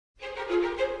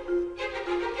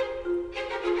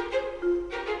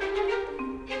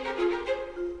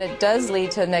It does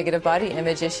lead to negative body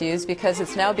image issues because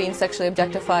it's now being sexually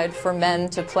objectified for men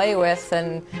to play with.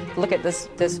 And look at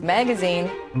this magazine.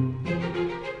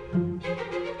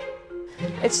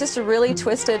 It's just really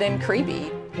twisted and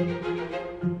creepy.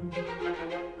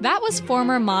 That was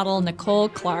former model Nicole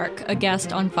Clark, a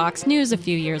guest on Fox News a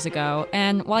few years ago.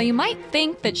 And while you might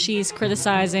think that she's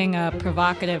criticizing a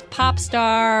provocative pop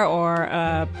star or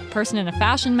a person in a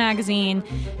fashion magazine,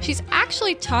 she's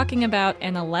actually talking about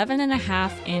an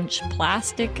 11.5-inch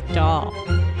plastic doll.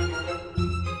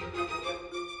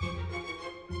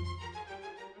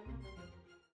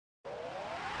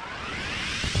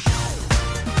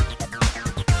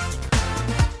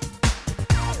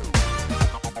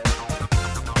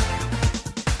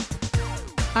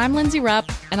 I'm Lindsey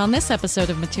Rupp, and on this episode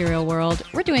of Material World,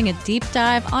 we're doing a deep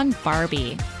dive on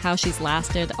Barbie, how she's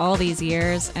lasted all these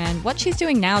years, and what she's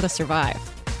doing now to survive.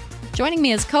 Joining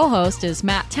me as co-host is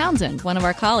Matt Townsend, one of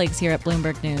our colleagues here at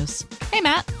Bloomberg News. Hey,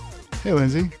 Matt. Hey,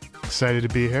 Lindsey. Excited to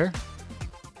be here.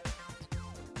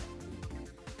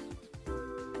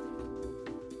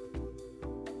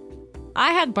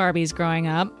 I had Barbies growing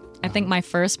up. I think my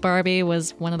first Barbie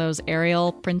was one of those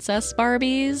Ariel princess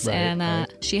Barbies, right.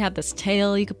 She had this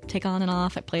tail you could take on and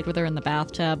off. I played with her in the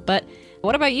bathtub. But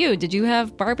what about you? Did you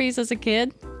have Barbies as a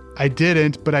kid? I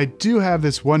didn't, but I do have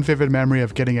this one vivid memory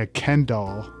of getting a Ken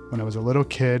doll when I was a little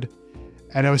kid.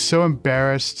 And I was so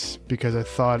embarrassed because I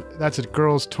thought, that's a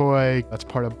girl's toy. That's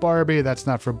part of Barbie. That's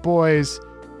not for boys.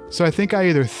 So I think I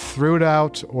either threw it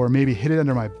out or maybe hid it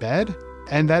under my bed.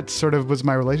 And that sort of was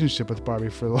my relationship with Barbie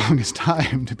for the longest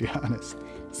time, to be honest.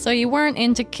 So you weren't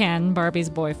into Ken, Barbie's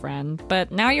boyfriend,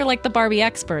 but now you're like the Barbie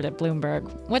expert at Bloomberg.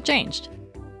 What changed?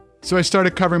 So I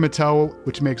started covering Mattel,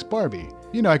 which makes Barbie.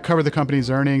 You know, I covered the company's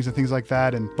earnings and things like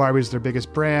that, and Barbie's their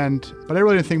biggest brand, but I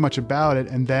really didn't think much about it.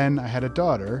 And then I had a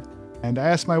daughter, and I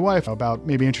asked my wife about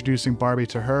maybe introducing Barbie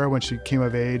to her when she came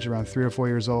of age, around 3 or 4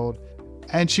 years old.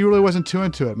 And she really wasn't too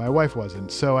into it. My wife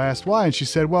wasn't. So I asked why, and she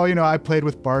said, well, you know, I played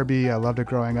with Barbie. I loved it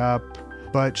growing up.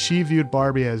 But she viewed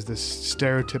Barbie as this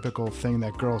stereotypical thing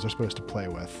that girls are supposed to play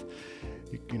with.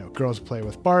 You know, girls play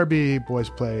with Barbie, boys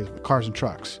play with cars and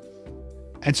trucks.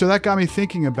 And so that got me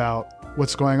thinking about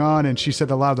what's going on. And she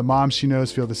said a lot of the moms she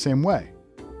knows feel the same way.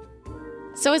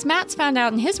 So as Matt's found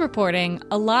out in his reporting,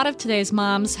 a lot of today's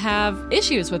moms have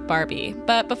issues with Barbie.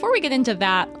 But before we get into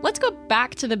that, let's go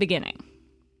back to the beginning.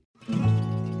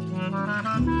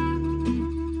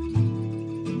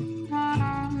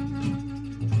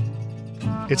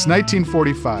 It's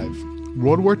 1945.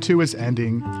 World War II is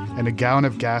ending, and a gallon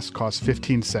of gas costs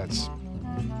 15 cents.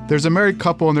 There's a married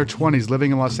couple in their 20s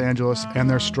living in Los Angeles, and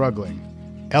they're struggling.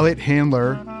 Elliot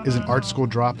Handler is an art school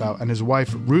dropout, and his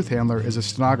wife, Ruth Handler, is a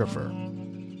stenographer.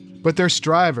 But they're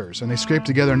strivers, and they scrape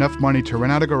together enough money to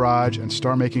rent out a garage and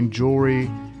start making jewelry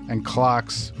and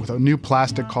clocks with a new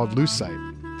plastic called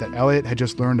lucite that Elliot had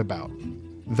just learned about.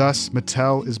 Thus,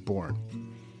 Mattel is born.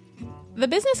 The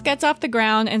business gets off the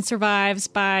ground and survives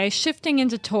by shifting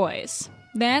into toys.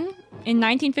 Then, in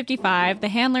 1955, the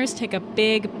Handlers take a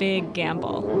big, big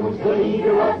gamble. Who's the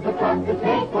leader of the front to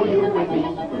take for you and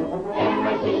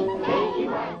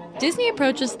me? Disney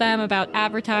approaches them about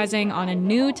advertising on a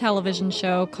new television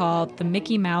show called The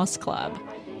Mickey Mouse Club.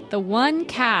 The one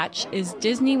catch is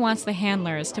Disney wants the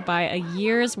Handlers to buy a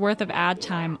year's worth of ad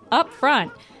time up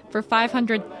front for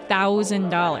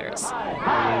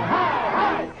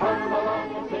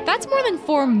 $500,000. That's more than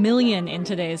 $4 million in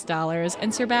today's dollars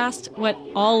and surpassed what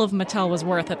all of Mattel was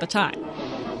worth at the time.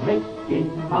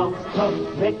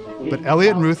 But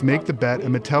Elliot and Ruth make the bet,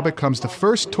 and Mattel becomes the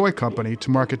first toy company to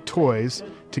market toys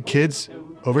to kids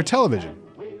over television.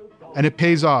 And it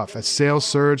pays off as sales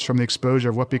surge from the exposure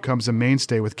of what becomes a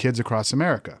mainstay with kids across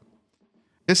America.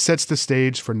 This sets the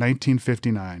stage for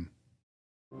 1959.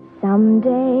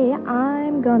 Someday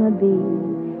I'm gonna be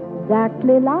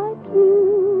exactly like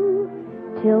you.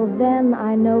 Till then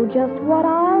I know just what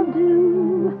I'll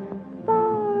do.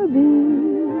 Barbie,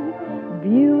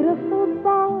 beautiful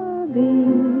Barbie.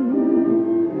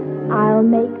 I'll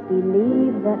make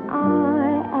believe that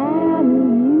I am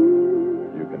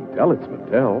you. You can tell it's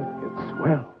Mattel. It's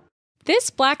swell. This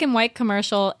black and white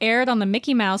commercial aired on the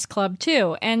Mickey Mouse Club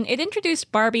too, and it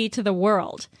introduced Barbie to the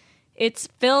world. It's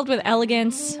filled with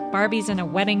elegance. Barbie's in a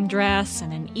wedding dress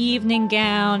and an evening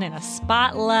gown and a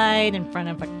spotlight in front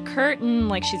of a curtain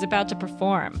like she's about to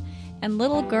perform. And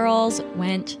little girls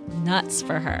went nuts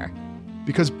for her.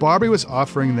 Because Barbie was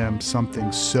offering them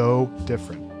something so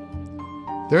different.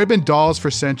 There had been dolls for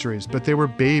centuries, but they were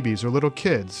babies or little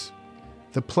kids.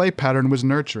 The play pattern was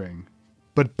nurturing.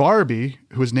 But Barbie,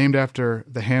 who is named after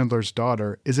the handler's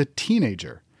daughter, is a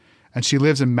teenager. And she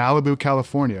lives in Malibu,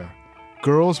 California,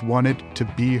 girls wanted to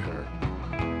be her.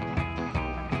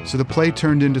 So the play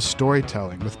turned into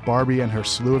storytelling with Barbie and her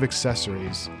slew of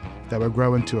accessories that would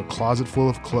grow into a closet full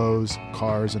of clothes,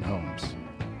 cars, and homes.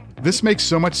 This makes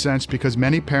so much sense because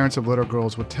many parents of little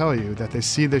girls will tell you that they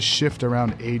see this shift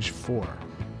around age 4.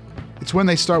 It's when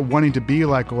they start wanting to be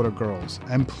like older girls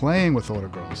and playing with older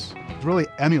girls, really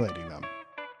emulating them.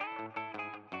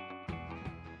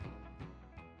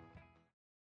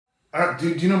 Do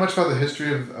you know much about the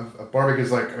history of Barbie?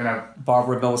 Because,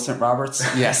 Barbara Millicent Roberts?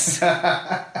 Yes.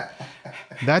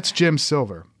 That's Jim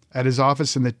Silver at his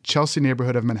office in the Chelsea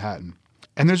neighborhood of Manhattan.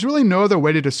 And there's really no other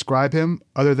way to describe him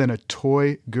other than a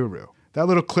toy guru. That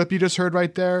little clip you just heard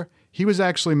right there, he was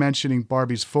actually mentioning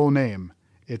Barbie's full name.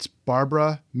 It's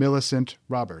Barbara Millicent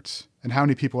Roberts. And how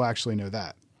many people actually know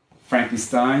that? Frankie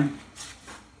Stein.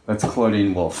 That's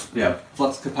Claudine Wolfe. Yeah,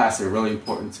 flux capacitor, really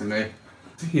important to me.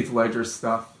 Heath Ledger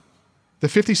stuff. The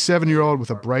 57-year-old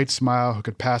with a bright smile who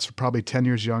could pass for probably 10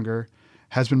 years younger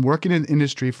has been working in the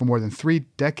industry for more than 3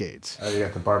 decades. You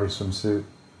got the Barbie swimsuit.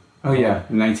 Oh yeah,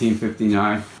 in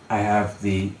 1959. I have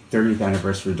the 30th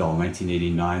anniversary doll,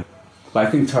 1989. But I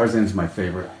think Tarzan's my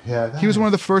favorite. Yeah, he was one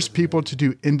of the first people to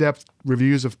do in-depth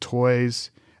reviews of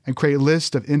toys and create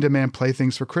lists of in-demand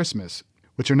playthings for Christmas,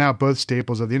 which are now both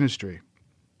staples of the industry.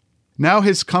 Now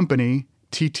his company,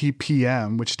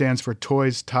 TTPM, which stands for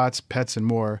Toys, Tots, Pets, and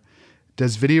More,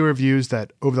 does video reviews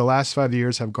that over the last 5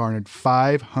 years have garnered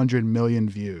 500 million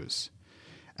views.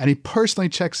 And he personally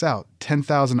checks out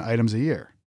 10,000 items a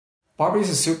year. Barbie's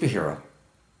a superhero.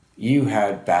 You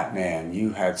had Batman,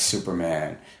 you had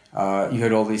Superman, you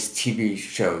had all these TV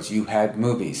shows, you had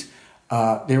movies.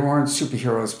 There weren't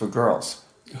superheroes for girls.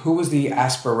 Who was the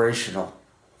aspirational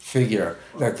figure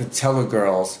that could tell the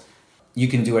girls, you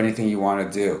can do anything you want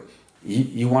to do?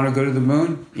 You want to go to the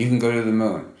moon? You can go to the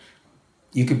moon.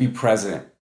 You could be president.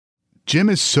 Jim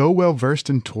is so well versed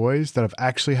in toys that I've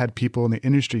actually had people in the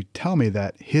industry tell me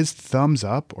that his thumbs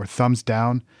up or thumbs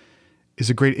down is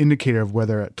a great indicator of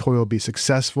whether a toy will be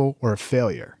successful or a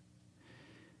failure.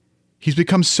 He's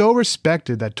become so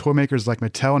respected that toy makers like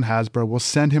Mattel and Hasbro will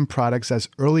send him products as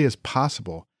early as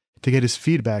possible to get his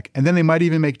feedback, and then they might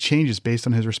even make changes based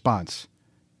on his response.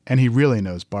 And he really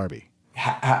knows Barbie.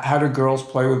 How do girls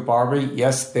play with Barbie?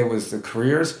 Yes, there was the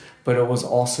careers, but it was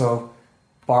also...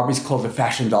 Barbie's called a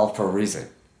fashion doll for a reason.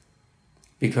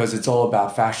 Because it's all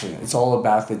about fashion. It's all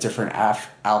about the different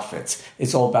outfits.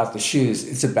 It's all about the shoes.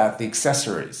 It's about the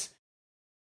accessories.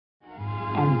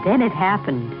 And then it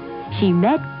happened. She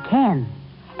met Ken.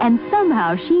 And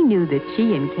somehow she knew that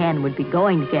she and Ken would be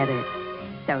going together.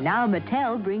 So now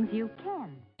Mattel brings you Ken.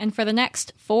 And for the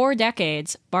next 4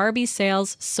 decades, Barbie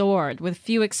sales soared with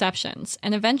few exceptions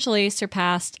and eventually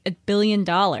surpassed $1 billion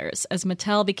as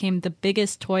Mattel became the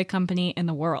biggest toy company in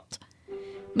the world.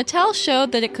 Mattel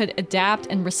showed that it could adapt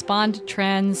and respond to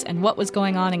trends and what was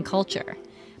going on in culture.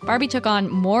 Barbie took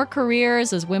on more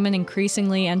careers as women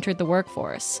increasingly entered the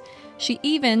workforce. She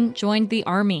even joined the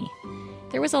army.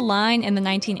 There was a line in the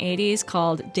 1980s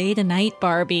called Day to Night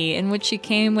Barbie, in which she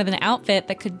came with an outfit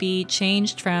that could be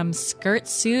changed from skirt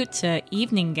suit to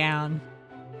evening gown.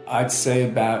 I'd say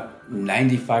about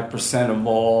 95% of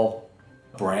all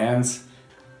brands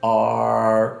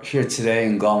are here today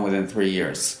and gone within 3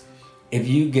 years. If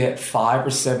you get 5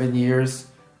 or 7 years,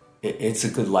 it's a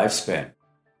good lifespan.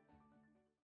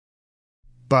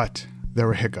 But there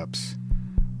were hiccups.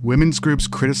 Women's groups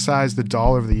criticized the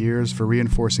doll over the years for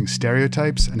reinforcing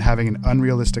stereotypes and having an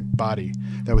unrealistic body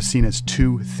that was seen as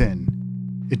too thin.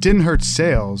 It didn't hurt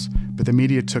sales, but the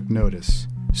media took notice.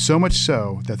 So much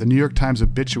so that the New York Times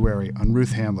obituary on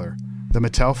Ruth Handler, the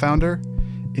Mattel founder,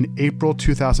 in April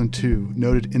 2002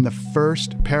 noted in the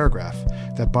first paragraph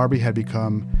that Barbie had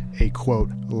become a, quote,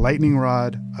 lightning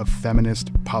rod of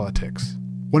feminist politics.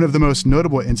 One of the most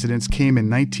notable incidents came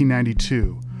in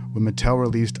 1992 when Mattel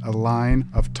released a line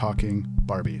of talking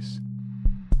Barbies.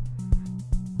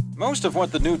 Most of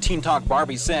what the new Teen Talk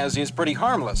Barbie says is pretty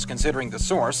harmless, considering the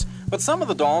source, but some of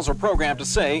the dolls are programmed to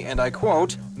say, and I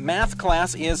quote, "Math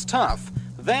class is tough."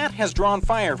 That has drawn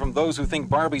fire from those who think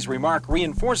Barbie's remark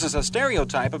reinforces a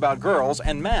stereotype about girls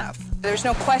and math. There's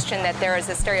no question that there is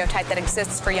a stereotype that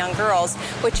exists for young girls,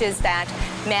 which is that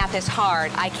math is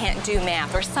hard, I can't do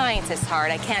math, or science is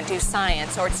hard, I can't do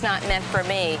science, or it's not meant for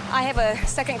me. I have a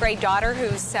second grade daughter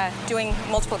who's doing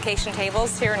multiplication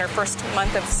tables here in her first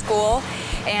month of school,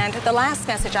 and the last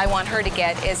message I want her to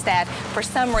get is that for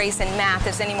some reason math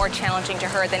is any more challenging to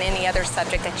her than any other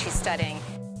subject that she's studying.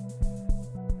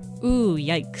 Ooh,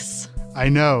 yikes. I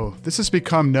know. This has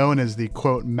become known as the,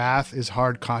 quote, math is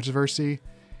hard controversy.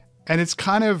 And it's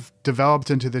kind of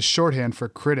developed into this shorthand for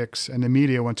critics and the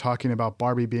media when talking about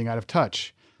Barbie being out of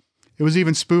touch. It was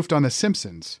even spoofed on The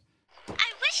Simpsons.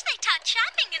 I wish they taught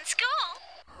shopping in school.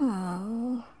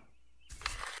 Oh.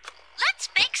 Let's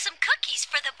bake some cookies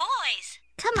for the boys.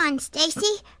 Come on,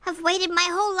 Stacy. I've waited my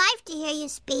whole life to hear you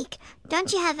speak.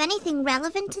 Don't you have anything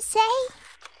relevant to say?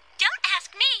 Don't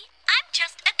ask me. I'm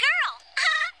just a girl.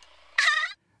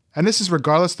 And this is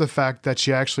regardless of the fact that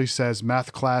she actually says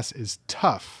math class is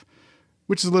tough,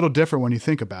 which is a little different when you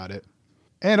think about it.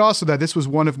 And also that this was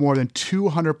one of more than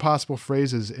 200 possible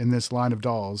phrases in this line of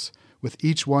dolls, with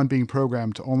each one being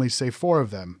programmed to only say 4 of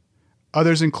them.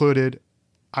 Others included,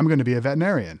 I'm going to be a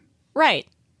veterinarian. Right.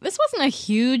 This wasn't a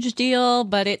huge deal,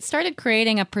 but it started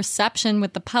creating a perception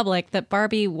with the public that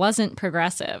Barbie wasn't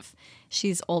progressive.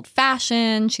 She's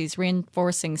old-fashioned, she's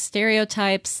reinforcing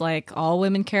stereotypes like all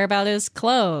women care about is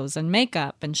clothes and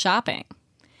makeup and shopping.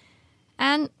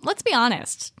 And let's be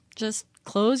honest, just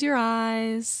close your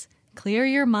eyes, clear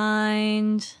your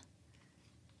mind.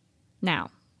 Now,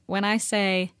 when I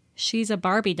say she's a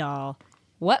Barbie doll,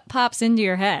 what pops into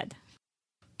your head?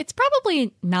 It's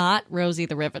probably not Rosie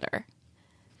the Riveter.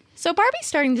 So Barbie's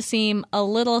starting to seem a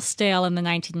little stale in the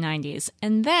 1990s,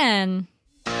 and then...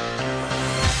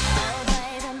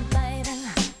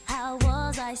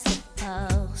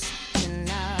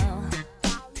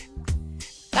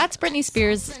 That's Britney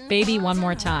Spears' Baby One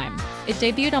More Time. It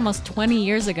debuted almost 20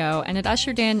 years ago, and it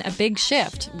ushered in a big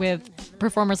shift with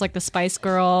performers like the Spice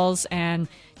Girls and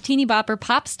teeny bopper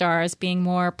pop stars being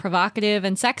more provocative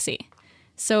and sexy.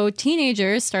 So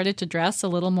teenagers started to dress a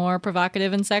little more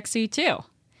provocative and sexy too.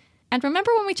 And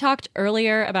remember when we talked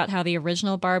earlier about how the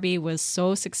original Barbie was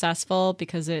so successful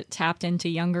because it tapped into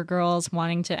younger girls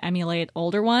wanting to emulate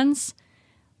older ones?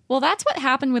 Well, that's what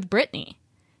happened with Britney.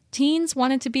 Teens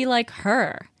wanted to be like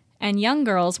her, and young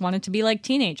girls wanted to be like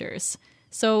teenagers.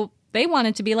 So they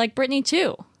wanted to be like Britney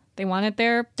too. They wanted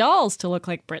their dolls to look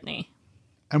like Britney.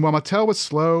 And while Mattel was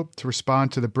slow to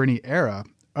respond to the Britney era,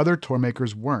 other toy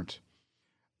makers weren't.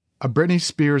 A Britney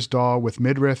Spears doll with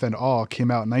midriff and all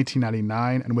came out in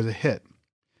 1999 and was a hit.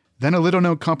 Then a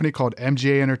little-known company called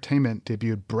MGA Entertainment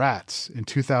debuted Bratz in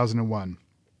 2001.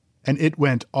 And it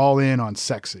went all in on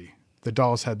sexy. The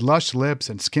dolls had lush lips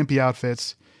and skimpy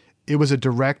outfits. It was a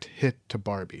direct hit to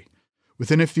Barbie.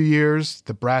 Within a few years,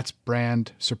 the Bratz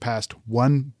brand surpassed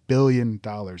 $1 billion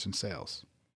in sales.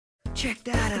 Check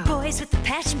that out. The boys with the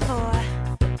passion for...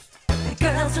 The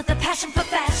girls with the passion for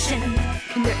fashion.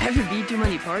 Can there ever be too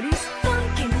many parties?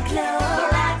 Funk and Glow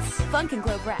Brats. Funk and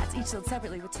Glow Brats, each sold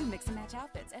separately with 2 mix-and-match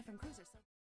outfits. And from Cruiser.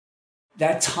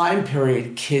 That time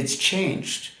period, kids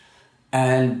changed.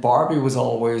 And Barbie was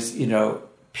always,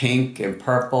 pink and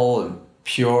purple and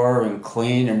pure and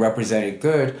clean and represented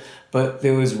good. But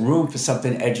there was room for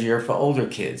something edgier for older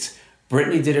kids.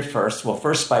 Britney did it first. Well,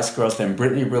 first Spice Girls, then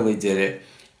Britney really did it.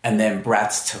 And then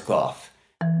Bratz took off.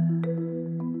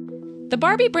 The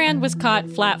Barbie brand was caught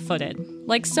flat-footed.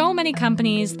 Like so many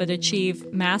companies that achieve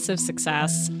massive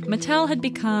success, Mattel had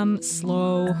become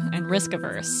slow and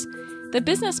risk-averse. The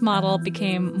business model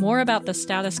became more about the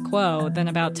status quo than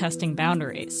about testing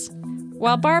boundaries.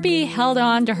 While Barbie held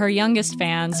on to her youngest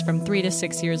fans from 3 to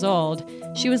 6 years old,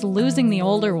 she was losing the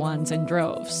older ones in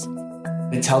droves.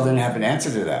 Mattel didn't have an answer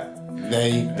to that.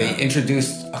 They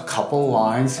introduced a couple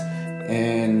lines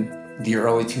in the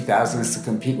early 2000s to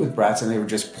compete with Bratz, and they were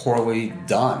just poorly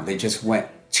done. They just went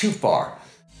too far.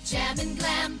 Jam and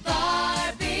Glam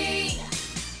Barbie.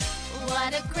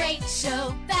 What a great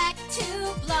show. Back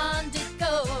to blonde it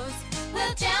goes.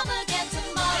 We'll jam again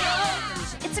tomorrow.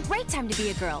 It's a great time to be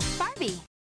a girl. Barbie.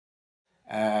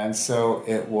 And so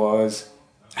it was,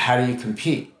 how do you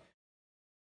compete?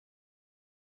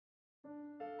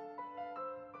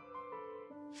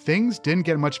 Things didn't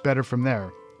get much better from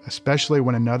there, especially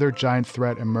when another giant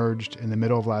threat emerged in the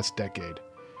middle of last decade,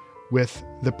 with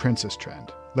the princess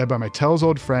trend, led by Mattel's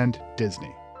old friend,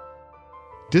 Disney.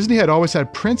 Disney had always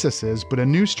had princesses, but a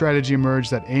new strategy emerged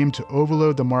that aimed to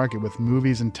overload the market with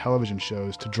movies and television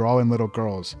shows to draw in little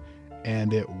girls,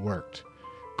 and it worked,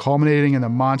 culminating in the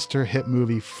monster hit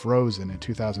movie Frozen in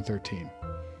 2013.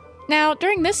 Now,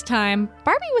 during this time,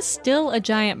 Barbie was still a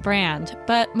giant brand,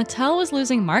 but Mattel was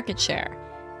losing market share.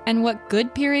 And what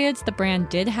good periods the brand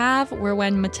did have were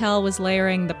when Mattel was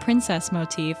layering the princess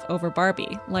motif over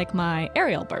Barbie, like my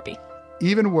Ariel Barbie.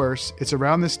 Even worse, it's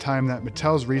around this time that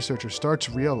Mattel's researchers start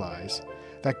to realize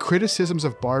that criticisms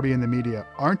of Barbie in the media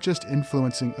aren't just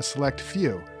influencing a select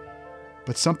few,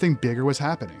 but something bigger was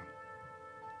happening.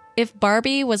 If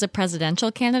Barbie was a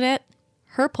presidential candidate,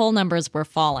 her poll numbers were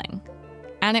falling.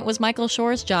 And it was Michael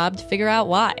Schor's job to figure out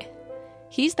why.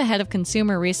 He's the head of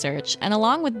consumer research, and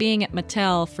along with being at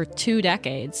Mattel for 2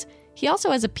 decades, he also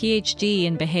has a PhD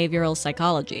in behavioral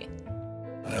psychology.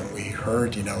 And we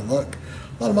heard, look,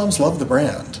 a lot of moms love the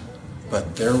brand,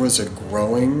 but there was a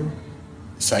growing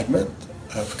segment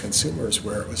of consumers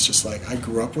where it was just like, I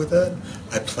grew up with it,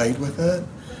 I played with it,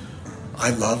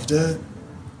 I loved it,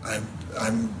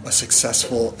 I'm a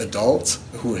successful adult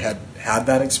who had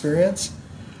that experience,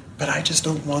 but I just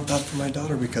don't want that for my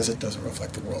daughter because it doesn't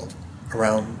reflect the world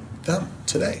around them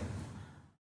today.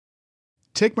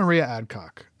 Take Maria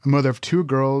Adcock, a mother of 2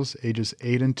 girls ages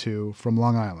 8 and 2 from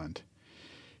Long Island.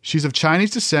 She's of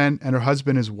Chinese descent and her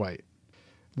husband is white.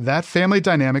 That family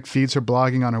dynamic feeds her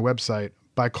blogging on her website,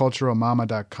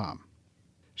 biculturalmama.com.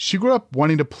 She grew up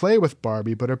wanting to play with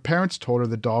Barbie, but her parents told her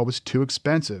the doll was too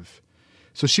expensive,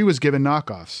 so she was given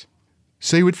knockoffs.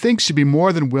 So you would think she'd be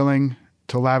more than willing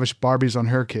to lavish Barbies on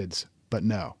her kids, but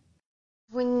no.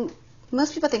 When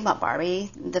most people think about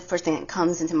Barbie, the first thing that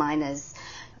comes into mind is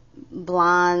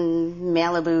blonde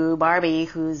Malibu Barbie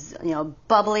who's,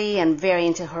 bubbly and very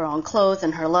into her own clothes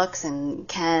and her looks, and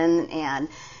Ken and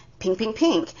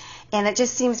pink. And it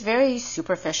just seems very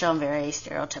superficial and very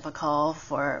stereotypical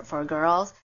for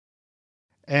girls.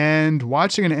 And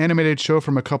watching an animated show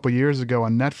from a couple years ago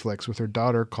on Netflix with her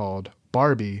daughter called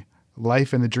Barbie,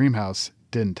 Life in the Dream House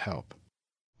didn't help.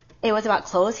 It was about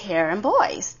clothes, hair, and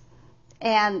boys.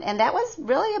 And that was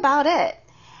really about it.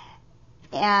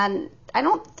 And I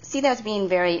don't see that as being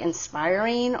very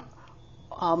inspiring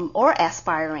or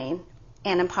aspiring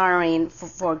and empowering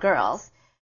for girls.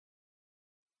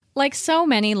 Like so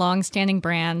many long-standing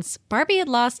brands, Barbie had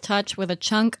lost touch with a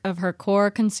chunk of her core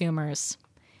consumers.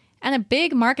 And a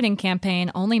big marketing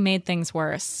campaign only made things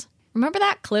worse. Remember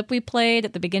that clip we played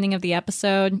at the beginning of the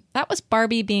episode? That was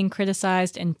Barbie being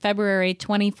criticized in February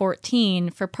 2014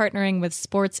 for partnering with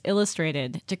Sports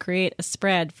Illustrated to create a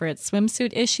spread for its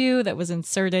swimsuit issue that was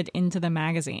inserted into the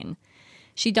magazine.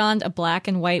 She donned a black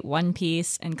and white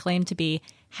one-piece and claimed to be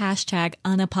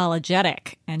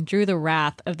 #unapologetic and drew the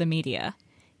wrath of the media.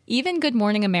 Even Good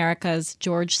Morning America's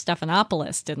George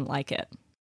Stephanopoulos didn't like it.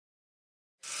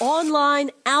 Online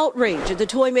outrage at the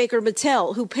toy maker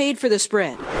Mattel, who paid for the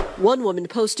spread. One woman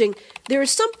posting, "There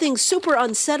is something super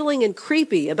unsettling and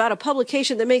creepy about a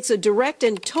publication that makes a direct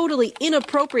and totally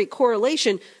inappropriate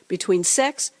correlation between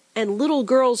sex and little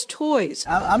girls' toys."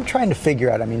 I'm trying to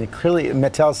figure out, clearly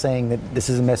Mattel's saying that this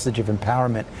is a message of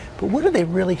empowerment, but what are they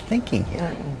really thinking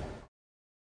here?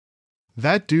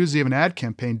 That doozy of an ad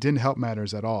campaign didn't help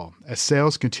matters at all, as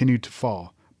sales continued to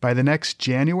fall. By the next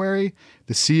January,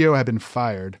 the CEO had been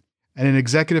fired, and an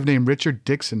executive named Richard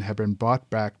Dixon had been brought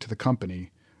back to the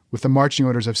company with the marching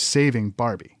orders of saving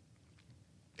Barbie.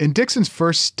 In Dixon's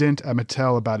first stint at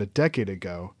Mattel about a decade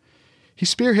ago, he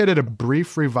spearheaded a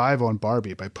brief revival in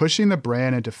Barbie by pushing the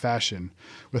brand into fashion,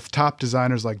 with top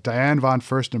designers like Diane von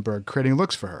Furstenberg creating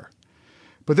looks for her.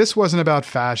 But this wasn't about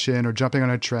fashion or jumping on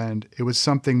a trend, it was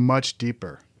something much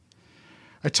deeper.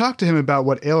 I talked to him about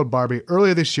what ailed Barbie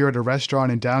earlier this year at a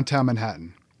restaurant in downtown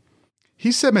Manhattan.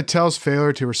 He said Mattel's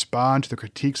failure to respond to the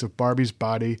critiques of Barbie's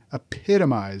body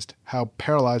epitomized how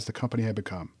paralyzed the company had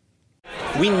become.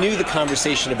 We knew the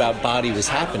conversation about body was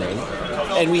happening,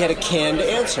 and we had a canned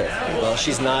answer. Well,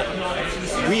 she's not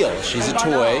real. She's a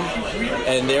toy,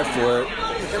 and therefore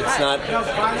it's not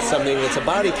something that's a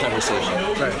body conversation.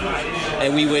 Right.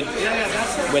 And we would,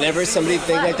 whenever somebody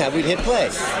think like that, we'd hit play.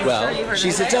 Well,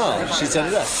 she's a doll. She's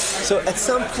da-da-da. So at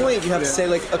some point you have to say,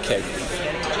 like, okay,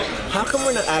 how come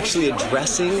we're not actually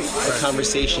addressing the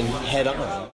conversation head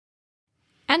on?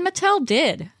 And Mattel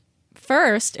did.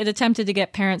 First, it attempted to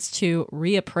get parents to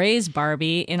reappraise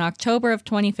Barbie in October of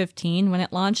 2015 when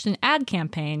it launched an ad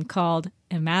campaign called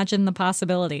Imagine the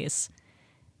Possibilities.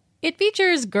 It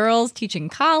features girls teaching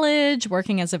college,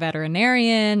 working as a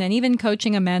veterinarian, and even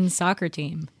coaching a men's soccer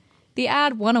team. The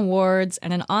ad won awards,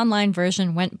 and an online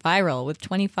version went viral with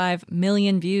 25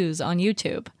 million views on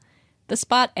YouTube. The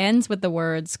spot ends with the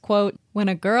words, quote, "When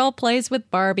a girl plays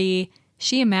with Barbie,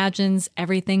 she imagines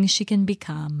everything she can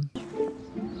become."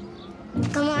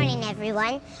 Good morning,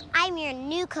 everyone. I'm your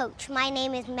new coach. My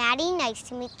name is Maddie. Nice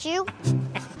to meet you.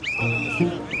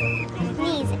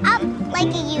 Knees up like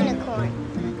a unicorn.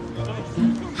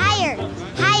 Higher,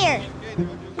 higher.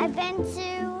 I've been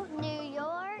to New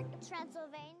York,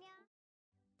 Transylvania.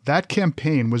 That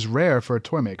campaign was rare for a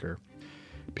toy maker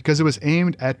because it was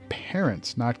aimed at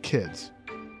parents, not kids.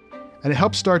 And it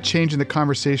helped start changing the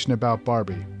conversation about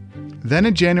Barbie. Then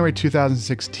in January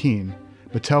 2016,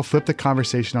 Mattel flipped the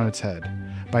conversation on its head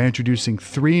by introducing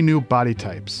 3 new body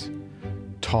types: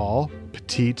 tall,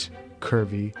 petite,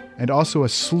 curvy, and also a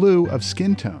slew of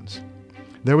skin tones.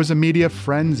 There was a media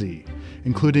frenzy,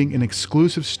 including an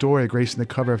exclusive story gracing the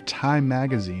cover of Time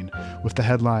magazine with the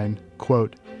headline,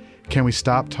 quote, "Can we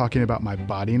stop talking about my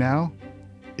body now?"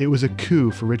 It was a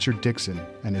coup for Richard Dixon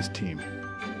and his team.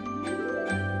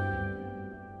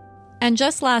 And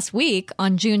just last week,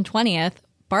 on June 20th,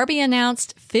 Barbie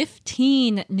announced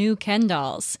 15 new Ken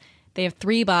dolls. They have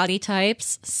 3 body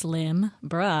types, slim,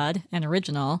 broad, and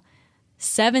original,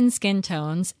 7 skin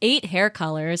tones, 8 hair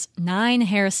colors, 9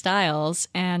 hairstyles,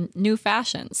 and new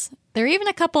fashions. There are even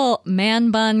a couple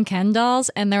man bun Ken dolls,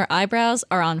 and their eyebrows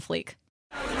are on fleek.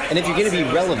 And if you're going to be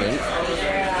relevant,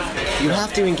 you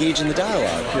have to engage in the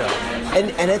dialogue. Yeah.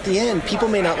 And at the end, people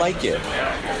may not like you.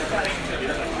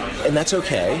 And that's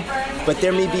okay. But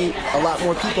there may be a lot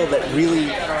more people that really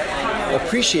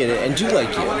appreciate it and do like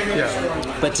you.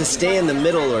 Yeah. But to stay in the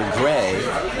middle or gray,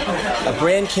 a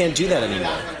brand can't do that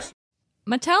anymore.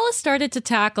 Mattel has started to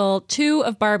tackle 2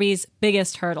 of Barbie's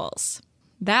biggest hurdles.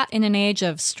 That in an age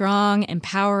of strong,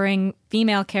 empowering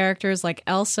female characters like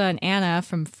Elsa and Anna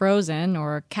from Frozen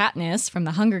or Katniss from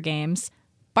The Hunger Games,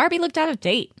 Barbie looked out of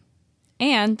date.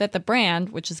 And that the brand,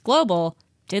 which is global,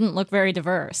 didn't look very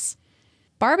diverse.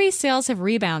 Barbie's sales have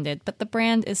rebounded, but the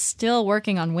brand is still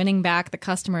working on winning back the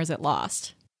customers it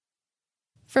lost.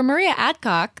 For Maria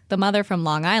Adcock, the mother from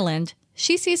Long Island,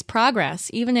 she sees progress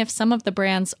even if some of the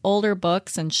brand's older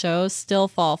books and shows still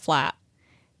fall flat.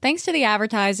 Thanks to the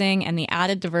advertising and the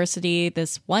added diversity,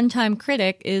 this one-time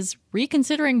critic is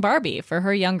reconsidering Barbie for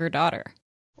her younger daughter.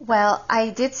 Well,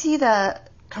 I did see the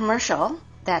commercial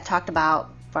that talked about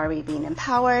Barbie being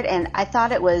empowered, and I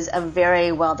thought it was a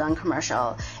very well-done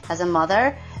commercial. As a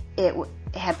mother, it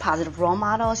had positive role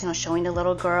models, showing the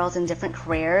little girls in different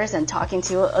careers and talking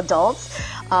to adults.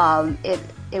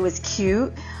 It was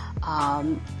cute.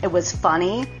 It was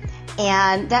funny.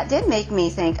 And that did make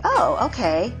me think, oh,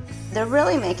 okay, they're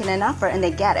really making an effort and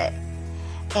they get it.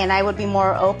 And I would be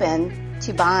more open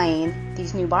to buying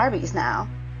these new Barbies now.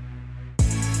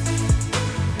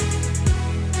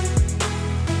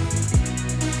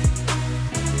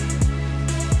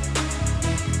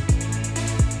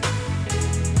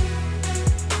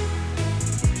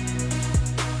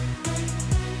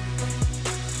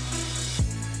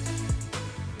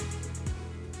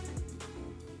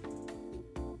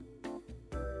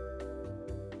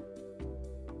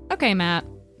 Okay, Matt.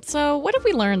 So what have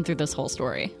we learned through this whole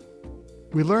story?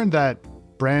 We learned that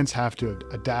brands have to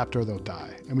adapt or they'll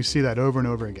die. And we see that over and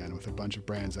over again with a bunch of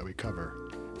brands that we cover.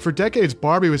 For decades,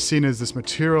 Barbie was seen as this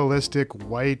materialistic,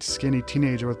 white, skinny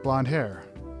teenager with blonde hair.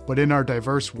 But in our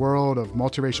diverse world of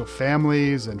multiracial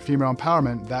families and female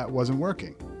empowerment, that wasn't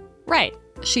working. Right.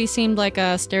 She seemed like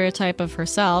a stereotype of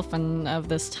herself and of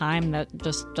this time that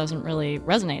just doesn't really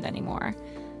resonate anymore.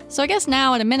 So I guess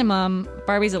now, at a minimum,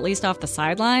 Barbie's at least off the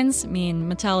sidelines. I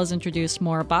mean, Mattel has introduced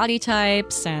more body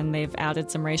types, and they've added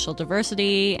some racial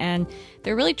diversity, and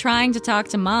they're really trying to talk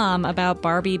to Mom about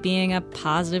Barbie being a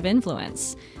positive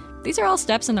influence. These are all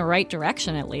steps in the right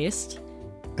direction, at least.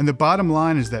 And the bottom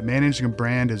line is that managing a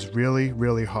brand is really,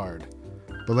 really hard.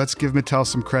 But let's give Mattel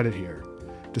some credit here.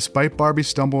 Despite Barbie's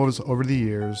stumbles over the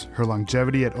years, her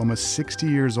longevity at almost 60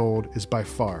 years old is by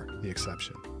far the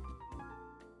exception.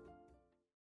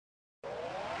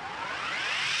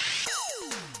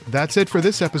 That's it for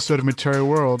this episode of Material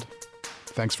World.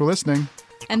 Thanks for listening.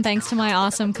 And thanks to my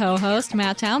awesome co-host,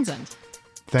 Matt Townsend.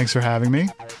 Thanks for having me.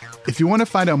 If you want to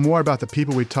find out more about the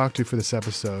people we talked to for this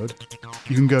episode,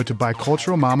 you can go to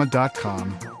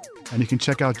biculturalmama.com, and you can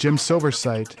check out Jim Silver's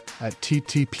site at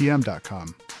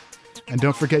ttpm.com. And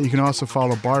don't forget, you can also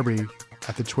follow Barbie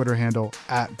at the Twitter handle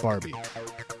 @Barbie.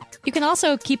 You can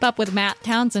also keep up with Matt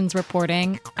Townsend's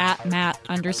reporting at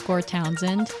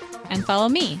Matt_Townsend. And follow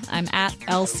me. I'm at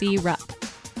LCRupp.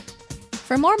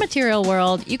 For more Material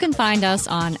World, you can find us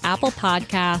on Apple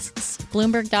Podcasts,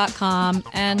 Bloomberg.com,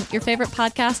 and your favorite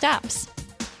podcast apps.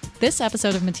 This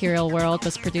episode of Material World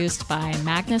was produced by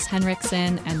Magnus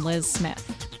Henriksen and Liz Smith.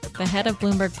 The head of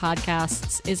Bloomberg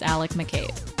Podcasts is Alec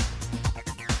McCabe.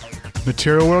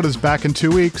 Material World is back in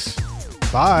 2 weeks.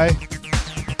 Bye.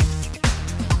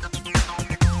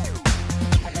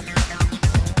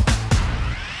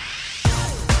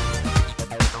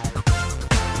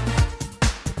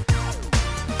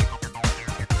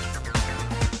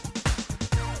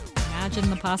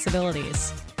 The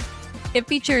possibilities. It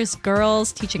features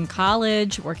girls teaching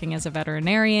college, working as a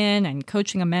veterinarian, and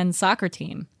coaching a men's soccer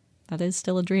team. That is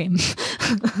still a dream.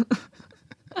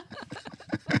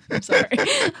 I'm sorry.